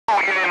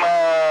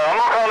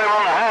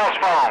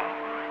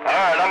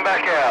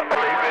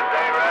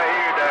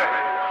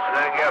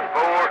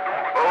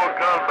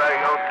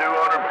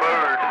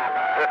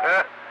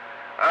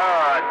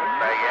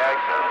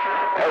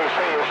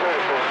senior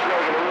citizens,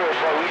 Snake in the woods,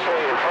 so we say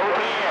the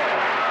post?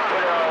 Yeah.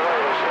 Put it on the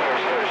radio, senior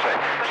citizen.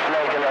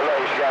 Snake in the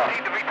lace, go. You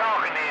need to be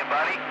talking to him,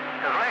 buddy,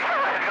 because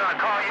Lakeside's going to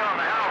call you on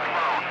the house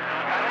phone.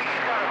 I think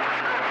he's got a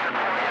prescription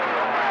for you.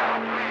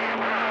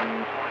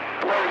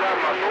 Well, we got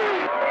my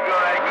food. You're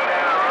going to have to go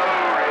down the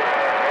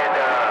road and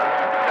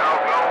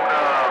doggone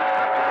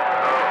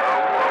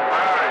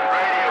Pirate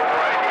Radio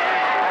right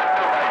here.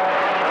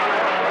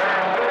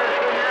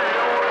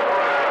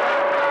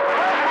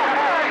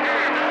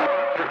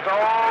 It's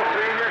all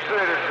senior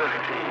citizens.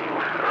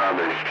 Around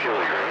these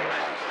chili greens.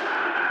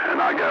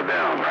 And I got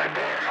down right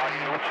there. Oh,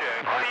 you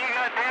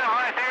got down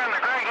right there in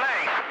the Great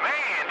Lakes.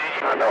 Man, did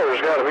you? I know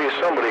there's got to be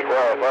somebody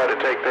qualified to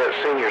take that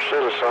senior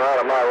citizen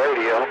out of my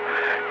radio.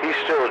 He's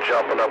still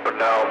jumping up and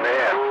down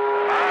there.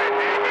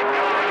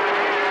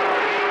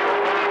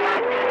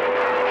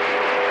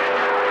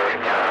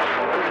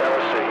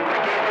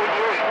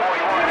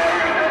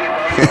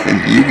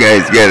 You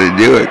guys got to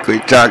do it.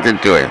 Quit talking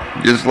to him.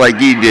 Just like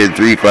he did,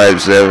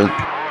 357.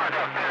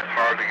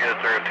 Hard to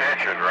get their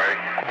attention, right?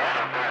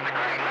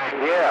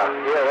 Yeah,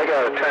 they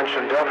got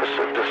attention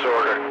deficit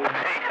disorder.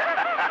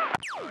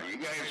 You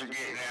guys are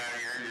getting out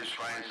of here. Just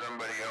find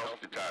somebody else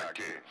to talk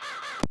to.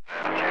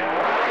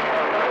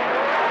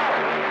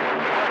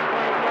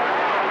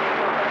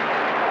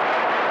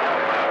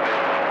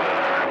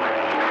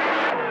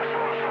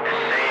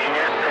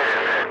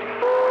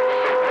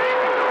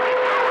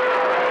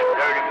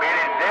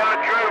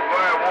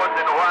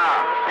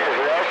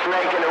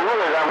 Snake in the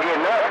woods, I'm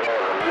getting up.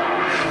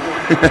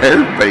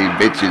 Everybody's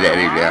bitching at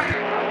him now.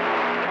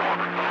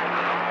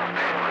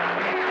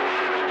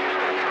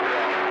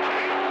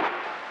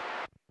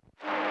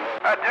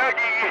 I told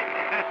you,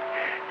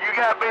 you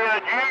got to be a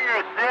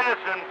junior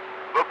citizen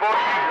before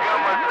you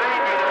become a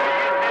senior.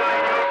 You're still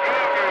in your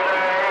junior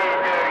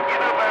age. Get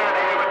up out of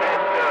here with that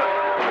stuff.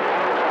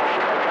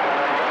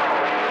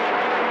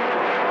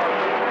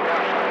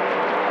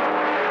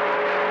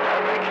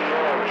 I think he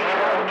owns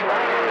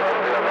up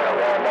there in that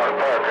Wallmart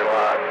parking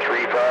lot.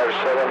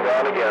 357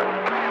 down again.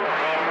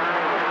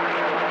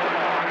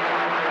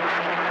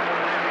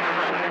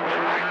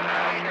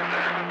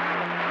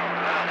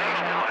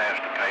 Still has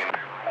to pay me.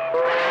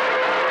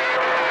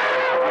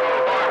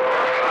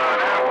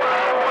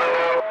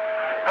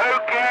 Who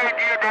carried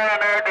you down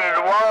there to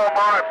the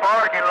Walmart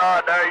parking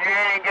lot there? You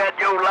ain't got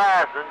your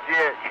license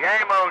yet.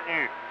 Shame on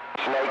you.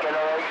 Snake in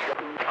the lace.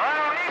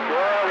 Well,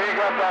 Well, he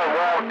got that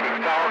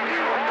walkie-talkie.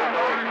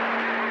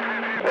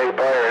 Hey,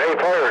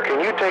 Pirate,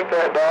 can you take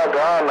that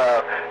doggone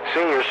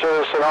senior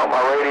citizen out my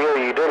radio?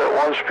 You did it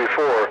once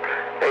before.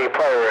 Hey,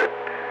 Pirate,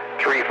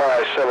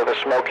 357 the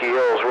Smoky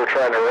Hills, we're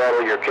trying to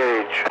rattle your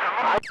cage.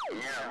 Yeah,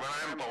 when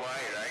I'm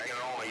polite, I can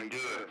only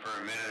do it for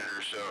a minute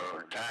or so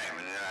at a time,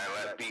 and then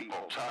I let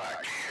people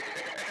talk.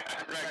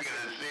 I'm not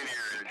going to sit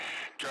here and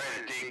try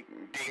to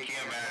take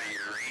him out of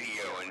your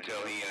radio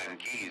until he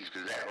unkeys,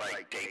 because that,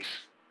 takes,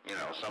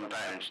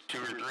 sometimes 2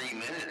 or 3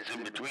 minutes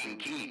in between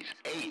keys.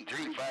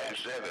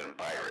 8357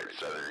 Pirate,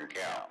 Southern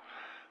Cal.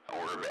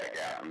 We're back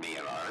out and being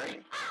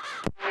alright.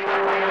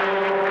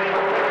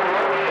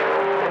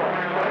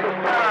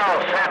 Hello,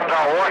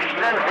 Sentinel,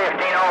 Washington,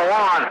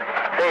 1501.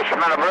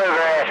 Fisherman of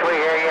Bluegrass, we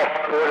hear you.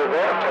 What is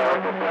that, Tom?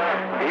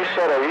 You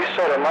said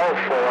a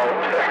mouthful out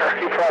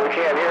there. You probably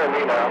can't hear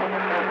me now.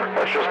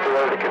 That's just the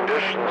way the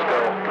conditions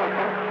go.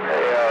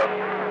 Hey,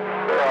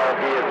 they are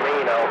being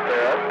mean out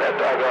there. That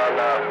doggone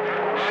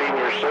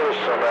senior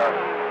citizen,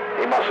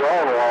 he must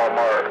own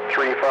Walmart.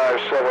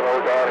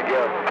 3570 down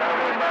again.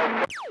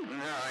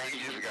 No,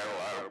 he just got a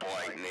lot of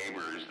polite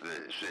neighbors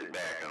that sit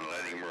back and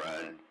let him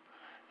run.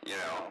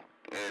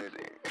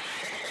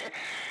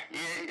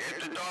 If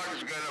the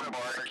dog's gonna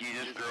bark, you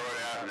just throw it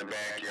out in the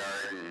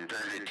backyard and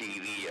turn the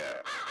TV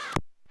up.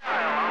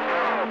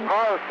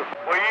 Well,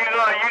 you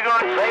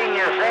gonna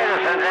senior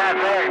citizens out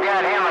there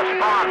got him a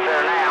sponsor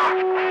now.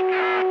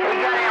 He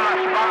got him a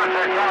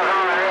sponsor talking